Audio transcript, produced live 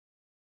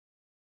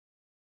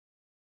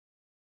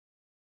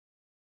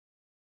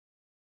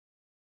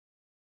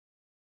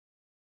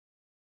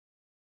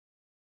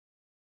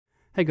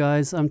Hey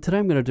guys, today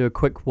I'm going to do a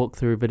quick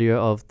walkthrough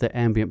video of the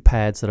ambient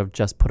pads that I've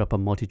just put up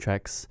on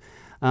Multitracks.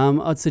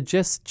 I'd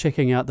suggest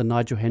checking out the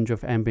Nigel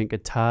Hendroff ambient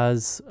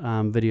guitars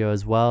video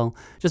as well,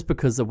 just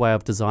because the way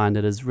I've designed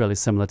it is really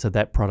similar to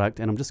that product,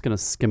 and I'm just going to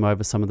skim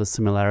over some of the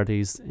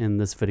similarities in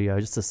this video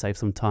just to save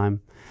some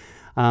time.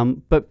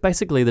 But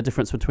basically the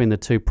difference between the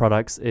two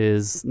products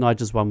is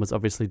Nigel's one was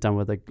obviously done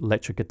with an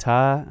electric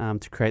guitar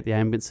to create the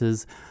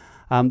ambiences.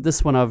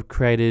 This one I've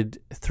created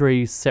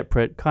three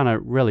separate, kind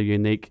of really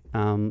unique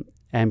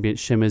ambient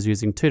shimmers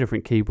using two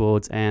different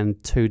keyboards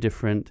and two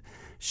different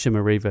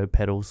shimmer reverb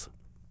pedals.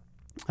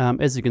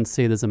 As you can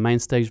see, there's a main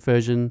stage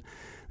version,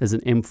 there's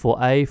an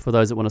M4A for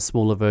those that want a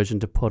smaller version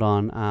to put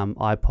on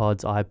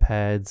iPods,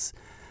 iPads,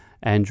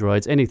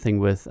 Androids, anything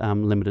with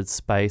limited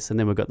space, and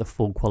then we've got the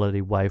full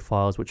quality WAV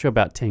files, which are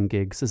about 10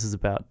 gigs. This is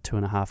about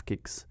 2.5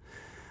 gigs.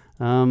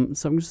 So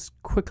I'm just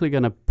quickly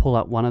going to pull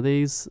up one of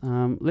these.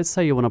 Let's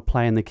say you want to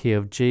play in the key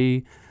of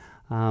G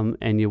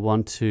and you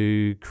want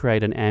to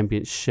create an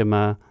ambient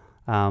shimmer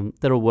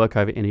that'll work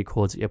over any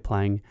chords that you're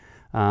playing.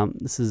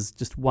 This is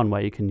just one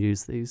way you can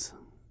use these.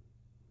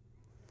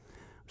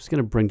 I'm just going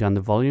to bring down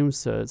the volume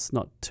so it's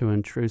not too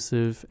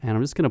intrusive, and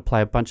I'm just going to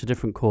play a bunch of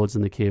different chords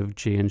in the key of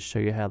G and show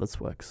you how this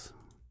works.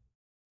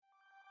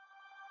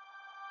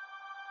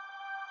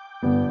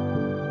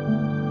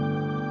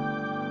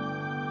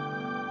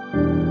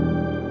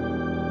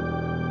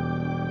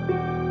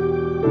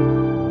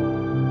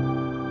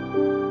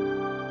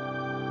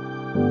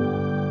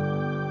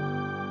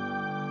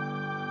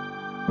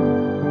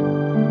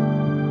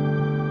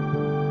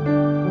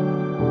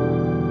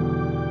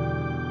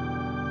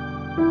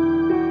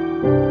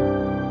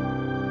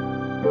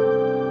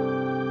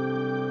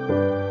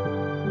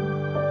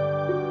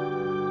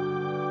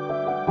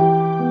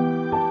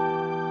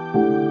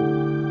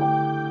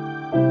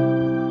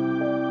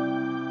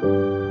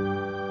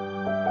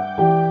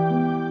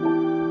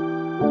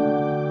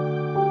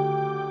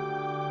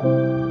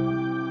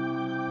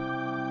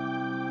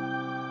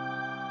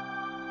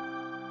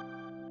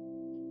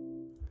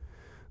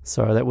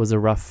 Sorry, that was a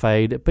rough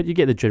fade, but you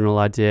get the general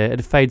idea.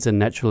 It fades in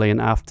naturally,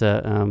 and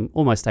after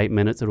almost 8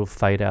 minutes, it'll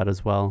fade out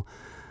as well.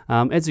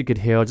 As you could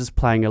hear, I'm just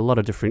playing a lot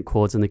of different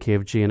chords in the key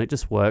of G, and it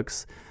just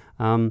works.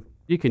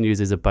 You can use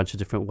these a bunch of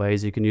different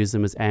ways. You can use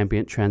them as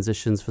ambient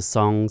transitions for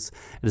songs.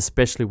 It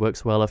especially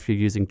works well if you're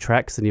using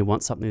tracks and you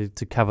want something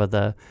to cover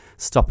the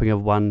stopping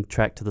of one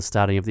track to the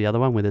starting of the other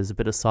one, where there's a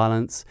bit of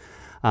silence.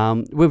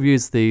 We've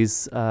used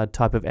these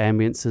type of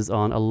ambiences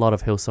on a lot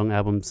of Hillsong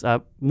albums,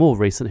 more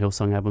recent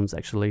Hillsong albums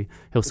actually,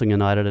 Hillsong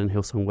United and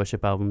Hillsong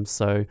Worship albums,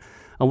 so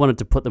I wanted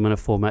to put them in a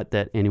format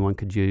that anyone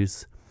could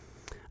use.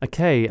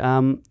 Okay,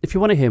 if you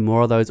want to hear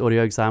more of those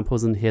audio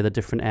examples and hear the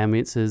different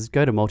ambiences,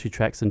 go to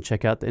Multitracks and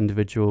check out the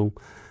individual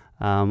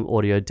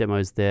audio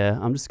demos there.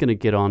 I'm just going to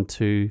get on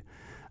to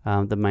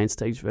the main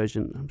stage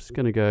version. I'm just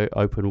going to go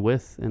open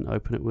with and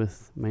open it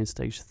with main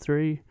stage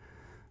 3.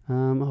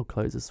 I'll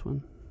close this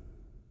one.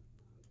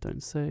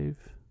 Don't save.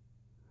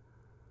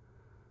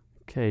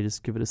 Okay,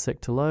 just give it a sec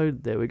to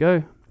load. There we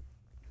go.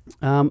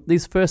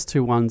 These first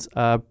two ones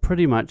are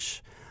pretty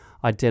much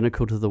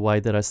identical to the way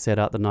that I set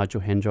out the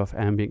Nigel Hendroff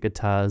ambient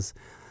guitars.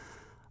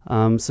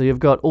 So you've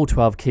got all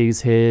 12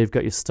 keys here, you've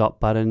got your stop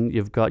button,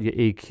 you've got your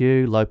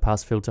EQ, low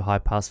pass filter, high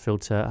pass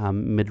filter,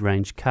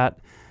 mid-range cut.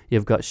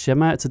 You've got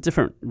shimmer. It's a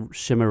different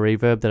shimmer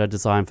reverb that I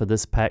designed for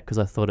this pack because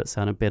I thought it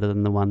sounded better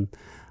than the one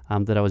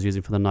that I was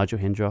using for the Nigel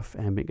Hendroff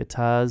ambient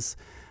guitars.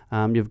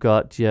 You've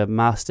got your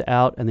master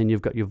out, and then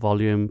you've got your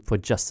volume for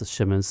just the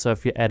shimmers. So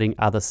if you're adding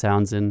other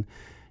sounds in,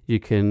 you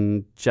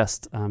can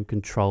just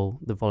control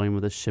the volume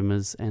of the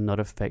shimmers and not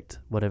affect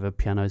whatever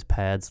pianos,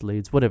 pads,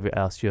 leads, whatever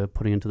else you're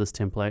putting into this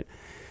template.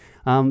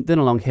 Then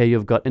along here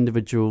you've got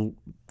individual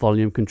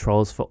volume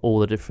controls for all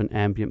the different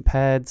ambient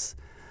pads.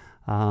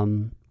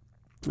 And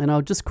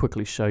I'll just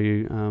quickly show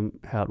you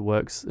how it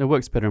works. It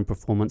works better in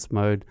performance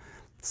mode.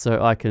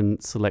 So I can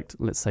select,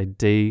 let's say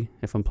D,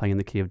 if I'm playing in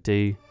the key of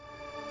D.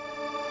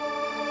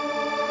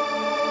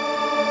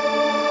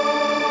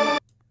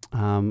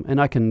 And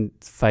I can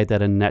fade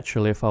that in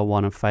naturally if I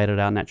want to fade it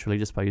out naturally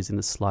just by using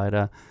the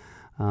slider.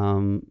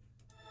 Well,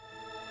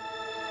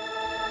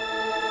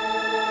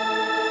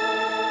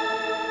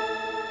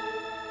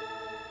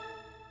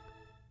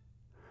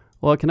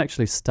 I can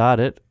actually start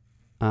it.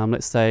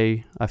 Let's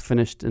say I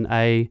finished in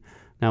A,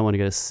 now I want to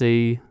go to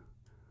C.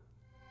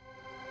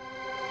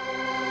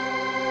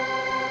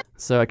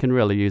 So I can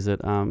really use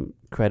it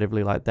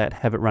creatively like that,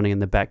 have it running in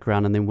the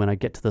background, and then when I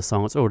get to the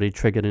song it's already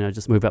triggered and I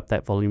just move up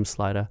that volume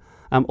slider.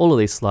 All of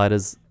these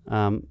sliders,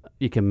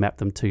 you can map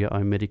them to your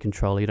own MIDI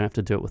controller. You don't have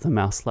to do it with a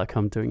mouse like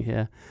I'm doing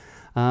here.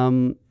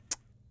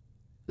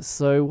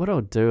 So what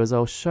I'll do is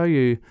I'll show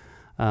you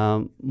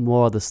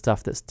more of the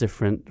stuff that's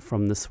different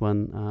from this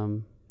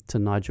one to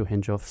Nigel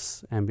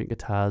Hendroff's ambient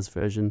guitars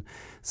version.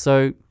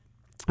 So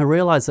I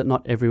realize that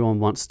not everyone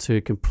wants to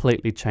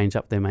completely change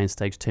up their main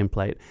stage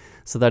template,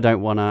 so they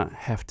don't want to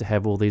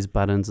have all these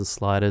buttons and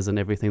sliders and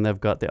everything. They've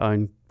got their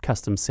own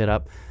custom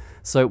setup.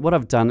 So what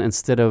I've done,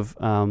 instead of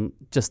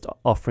just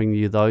offering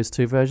you those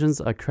two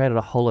versions, I created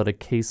a whole lot of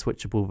key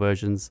switchable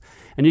versions,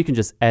 and you can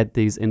just add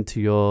these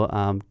into your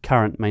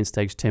current main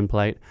stage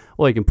template,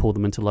 or you can pull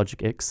them into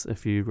Logic X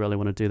if you really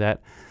want to do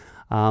that.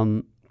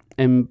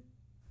 And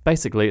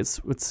basically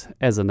it's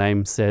as the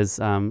name says,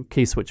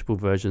 key switchable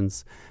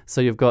versions.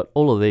 So you've got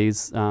all of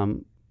these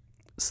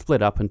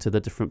split up into the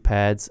different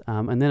pads,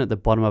 and then at the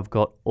bottom I've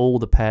got all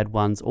the pad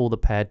 1s, all the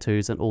pad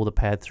 2s, and all the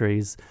pad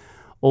 3s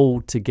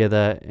all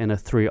together in a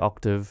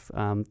 3-octave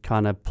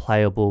kind of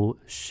playable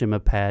shimmer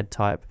pad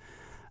type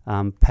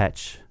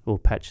patch or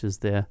patches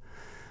there.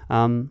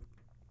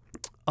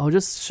 I'll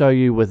just show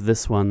you with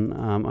this one.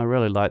 I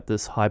really like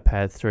this high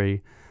pad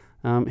 3.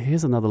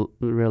 Here's another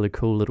really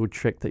cool little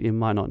trick that you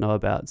might not know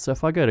about. So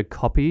if I go to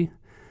copy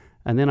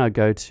and then I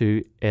go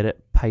to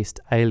edit paste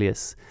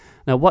alias,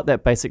 now what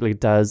that basically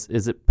does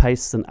is it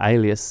pastes an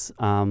alias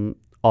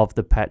of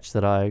the patch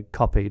that I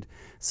copied.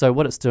 So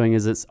what it's doing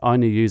is it's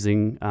only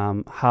using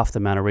half the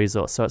amount of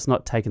resource. So it's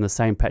not taking the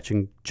same patch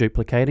and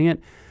duplicating it.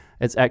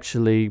 It's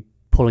actually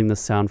pulling the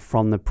sound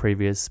from the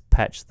previous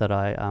patch that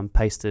I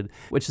pasted,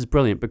 which is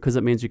brilliant because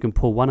it means you can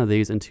pull one of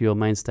these into your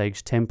main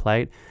stage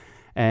template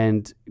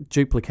and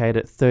duplicate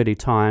it 30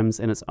 times,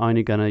 and it's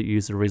only going to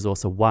use a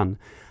resource of 1.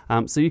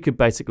 So you could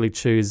basically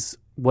choose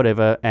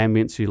whatever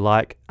ambience you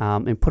like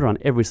and put it on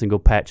every single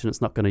patch, and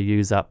it's not going to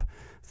use up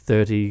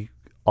 30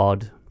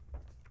 odd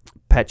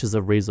patches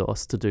of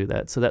resource to do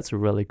that. So that's a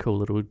really cool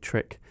little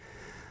trick.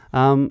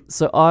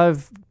 So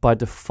I've by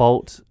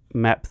default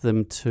mapped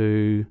them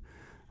to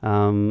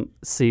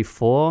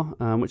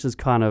C4, which is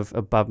kind of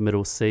above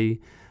middle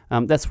C.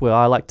 That's where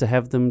I like to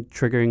have them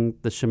triggering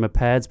the shimmer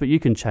pads, but you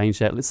can change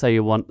that. Let's say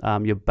you want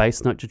your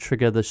bass note to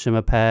trigger the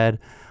shimmer pad,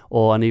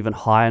 or an even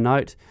higher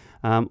note.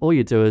 All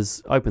you do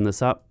is open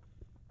this up,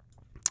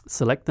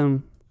 select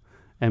them,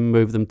 and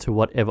move them to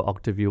whatever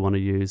octave you want to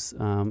use.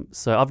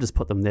 So I've just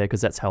put them there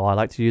because that's how I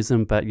like to use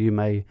them, but you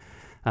may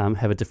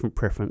have a different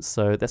preference.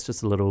 So that's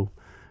just a little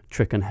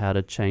trick on how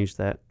to change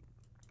that.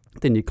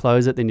 Then you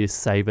close it, then you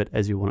save it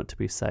as you want it to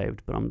be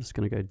saved, but I'm just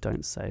going to go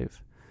don't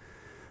save.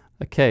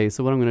 Okay,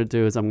 so what I'm going to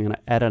do is I'm going to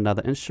add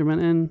another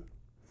instrument in.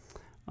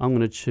 I'm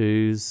going to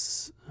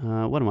choose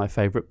one of my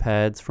favorite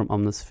pads from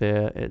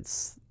Omnisphere.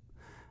 It's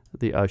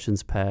the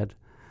Oceans pad.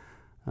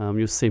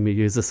 You'll see me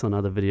use this on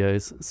other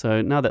videos.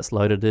 So now that's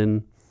loaded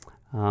in,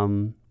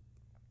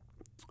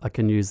 I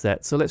can use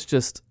that. So let's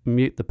just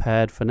mute the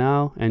pad for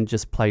now and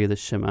just play the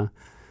shimmer.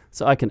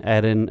 So I can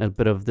add in a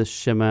bit of this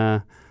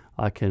shimmer.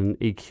 I can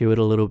EQ it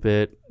a little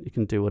bit. You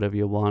can do whatever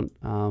you want.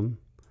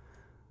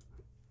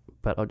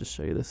 But I'll just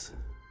show you this.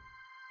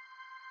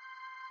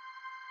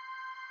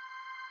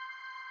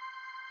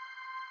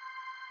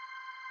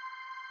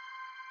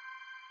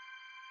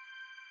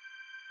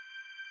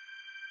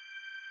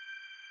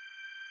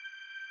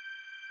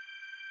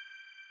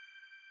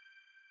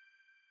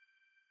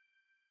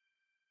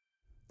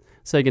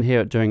 So you can hear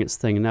it doing its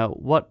thing. Now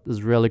what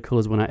is really cool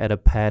is when I add a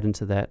pad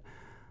into that.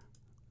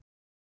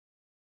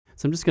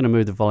 So I'm just going to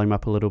move the volume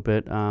up a little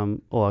bit,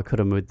 or I could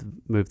have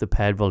moved the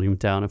pad volume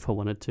down if I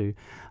wanted to.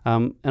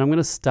 And I'm going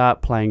to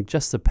start playing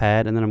just the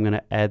pad, and then I'm going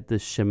to add the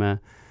shimmer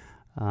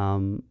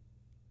in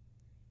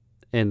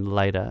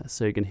later,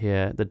 so you can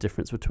hear the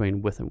difference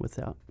between with and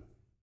without.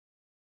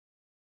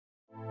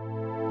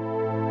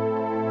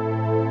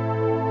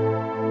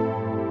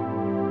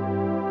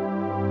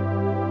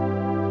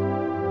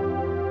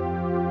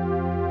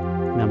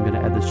 Now I'm going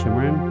to add the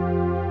shimmer in.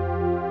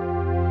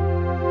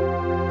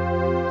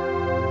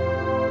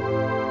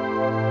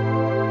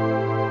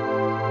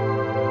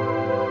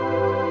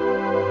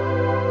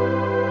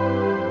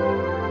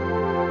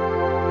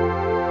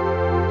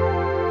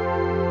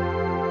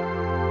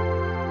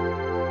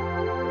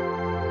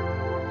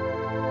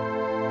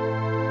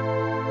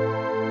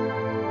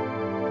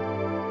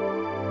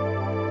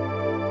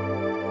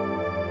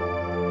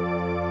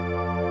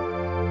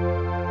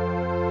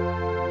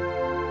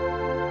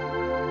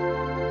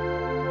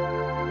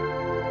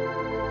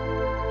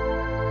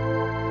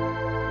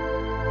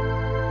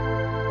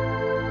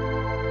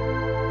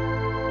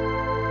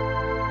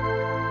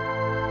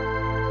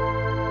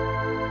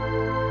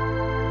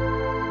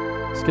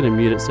 Just going to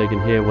mute it so you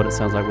can hear what it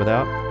sounds like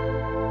without.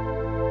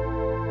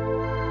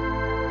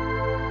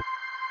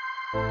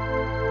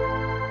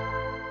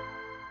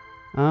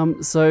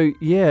 So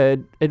yeah,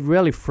 it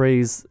really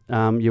frees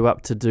you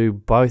up to do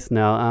both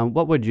now.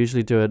 What we'd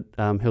usually do at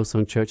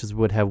Hillsong churches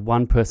would have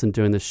one person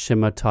doing the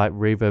shimmer type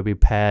reverby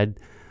pad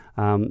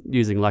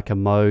using like a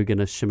Moog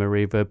and a shimmer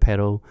reverb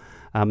pedal.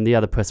 The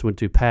other person would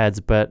do pads,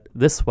 but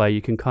this way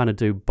you can kind of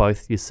do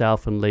both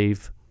yourself and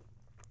leave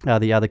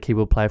the other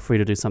keyboard player free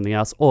to do something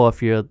else, or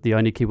if you're the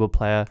only keyboard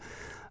player,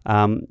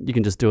 you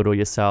can just do it all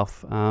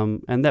yourself,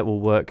 and that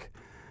will work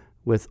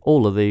with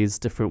all of these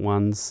different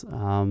ones.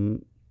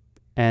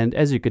 And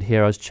as you could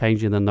hear, I was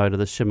changing the note of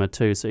the shimmer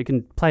too, so you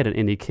can play it in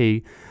any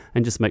key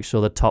and just make sure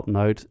the top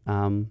note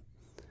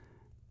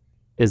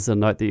is the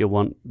note that you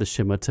want the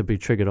shimmer to be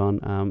triggered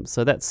on.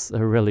 So that's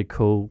a really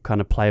cool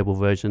kind of playable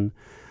version.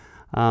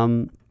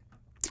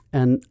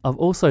 And I've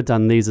also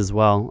done these as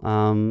well.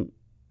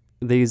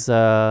 These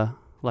are,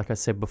 like I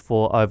said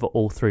before, over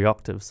all 3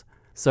 octaves.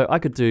 So I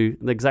could do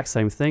the exact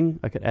same thing.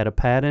 I could add a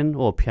pad in,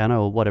 or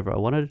piano, or whatever I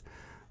wanted.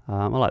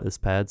 I like this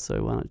pad,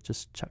 so why not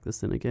just chuck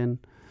this in again.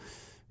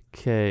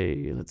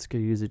 Okay, let's go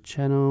user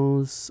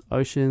channels,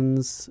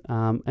 oceans,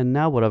 and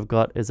now what I've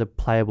got is a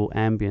playable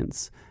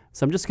ambience.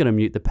 So I'm just going to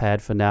mute the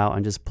pad for now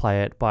and just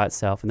play it by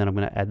itself, and then I'm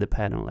going to add the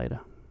pad in later.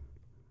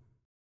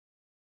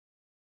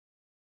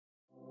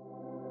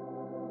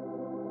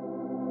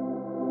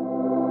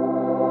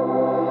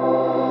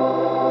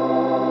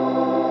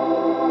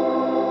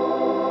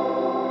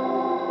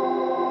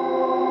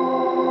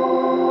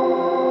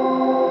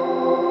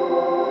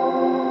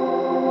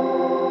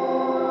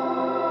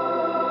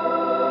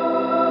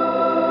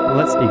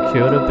 Let's EQ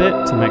it a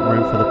bit to make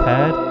room for the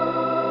pad.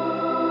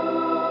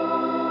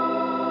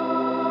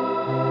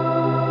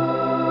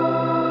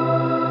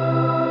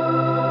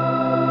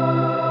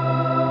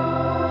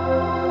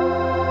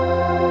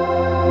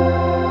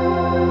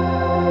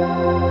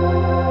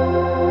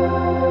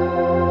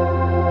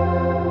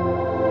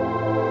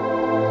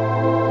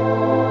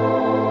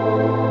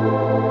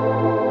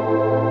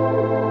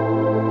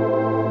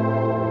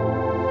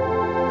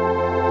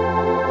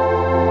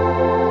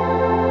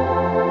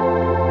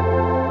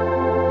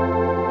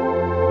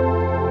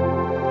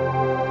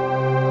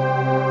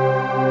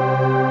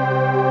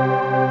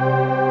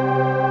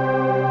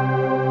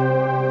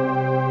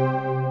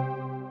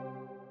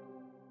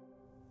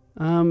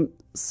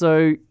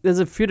 So there's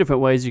a few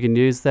different ways you can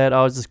use that.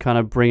 I was just kind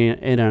of bringing it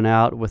in and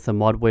out with the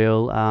mod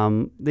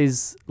wheel.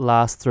 These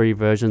last 3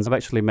 versions, I've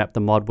actually mapped the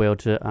mod wheel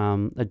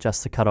to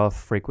adjust the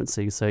cutoff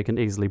frequency, so you can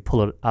easily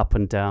pull it up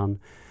and down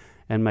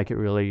and make it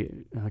really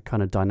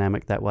kind of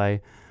dynamic that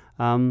way.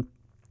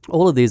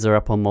 All of these are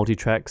up on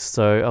Multitracks,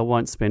 so I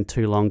won't spend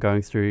too long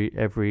going through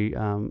every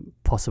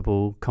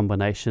possible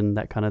combination,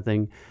 that kind of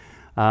thing.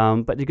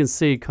 But you can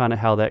see kind of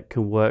how that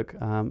can work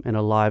in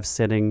a live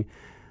setting.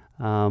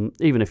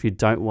 Even if you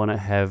don't want to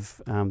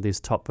have these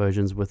top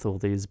versions with all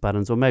these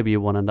buttons, or maybe you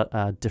want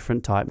a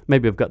different type.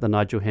 Maybe I've got the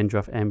Nigel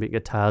Hendroff ambient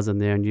guitars in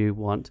there and you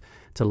want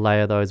to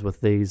layer those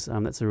with these.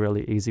 That's a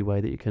really easy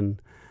way that you can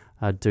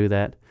do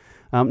that.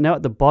 Now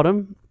at the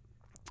bottom,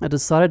 I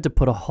decided to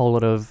put a whole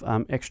lot of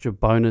extra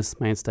bonus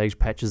main stage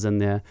patches in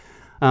there.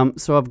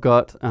 So I've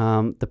got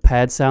the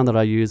pad sound that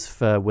I use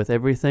for with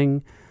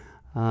everything.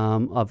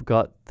 I've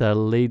got the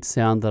lead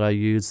sound that I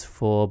use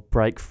for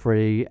Break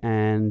Free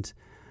and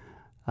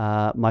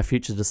My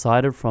Future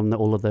Decided from the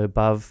All of the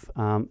Above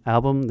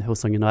album, the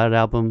Hillsong United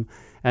album,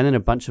 and then a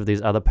bunch of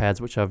these other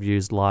pads which I've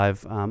used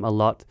live a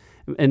lot,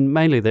 and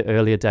mainly the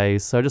earlier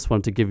days. So I just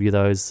wanted to give you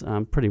those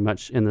pretty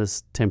much in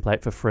this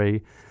template for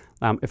free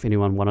if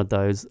anyone wanted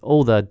those.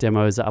 All the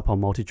demos are up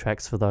on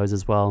Multitracks for those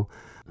as well.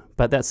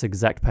 But that's the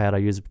exact pad I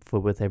use for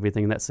with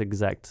everything. That's the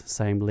exact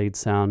same lead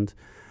sound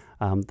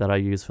that I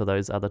use for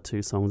those other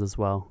 2 songs as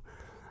well.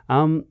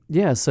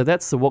 Yeah, so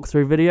that's the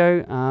walkthrough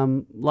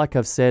video. Like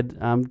I've said,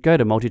 go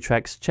to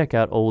Multitracks, check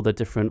out all the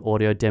different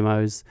audio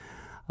demos.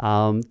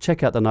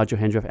 Check out the Nigel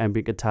Hendroff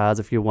ambient guitars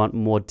if you want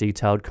more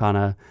detailed kind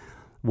of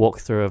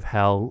walkthrough of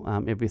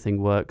how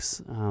everything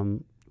works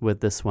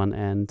with this one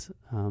and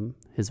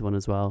his one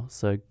as well.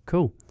 So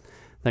cool.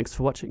 Thanks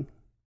for watching.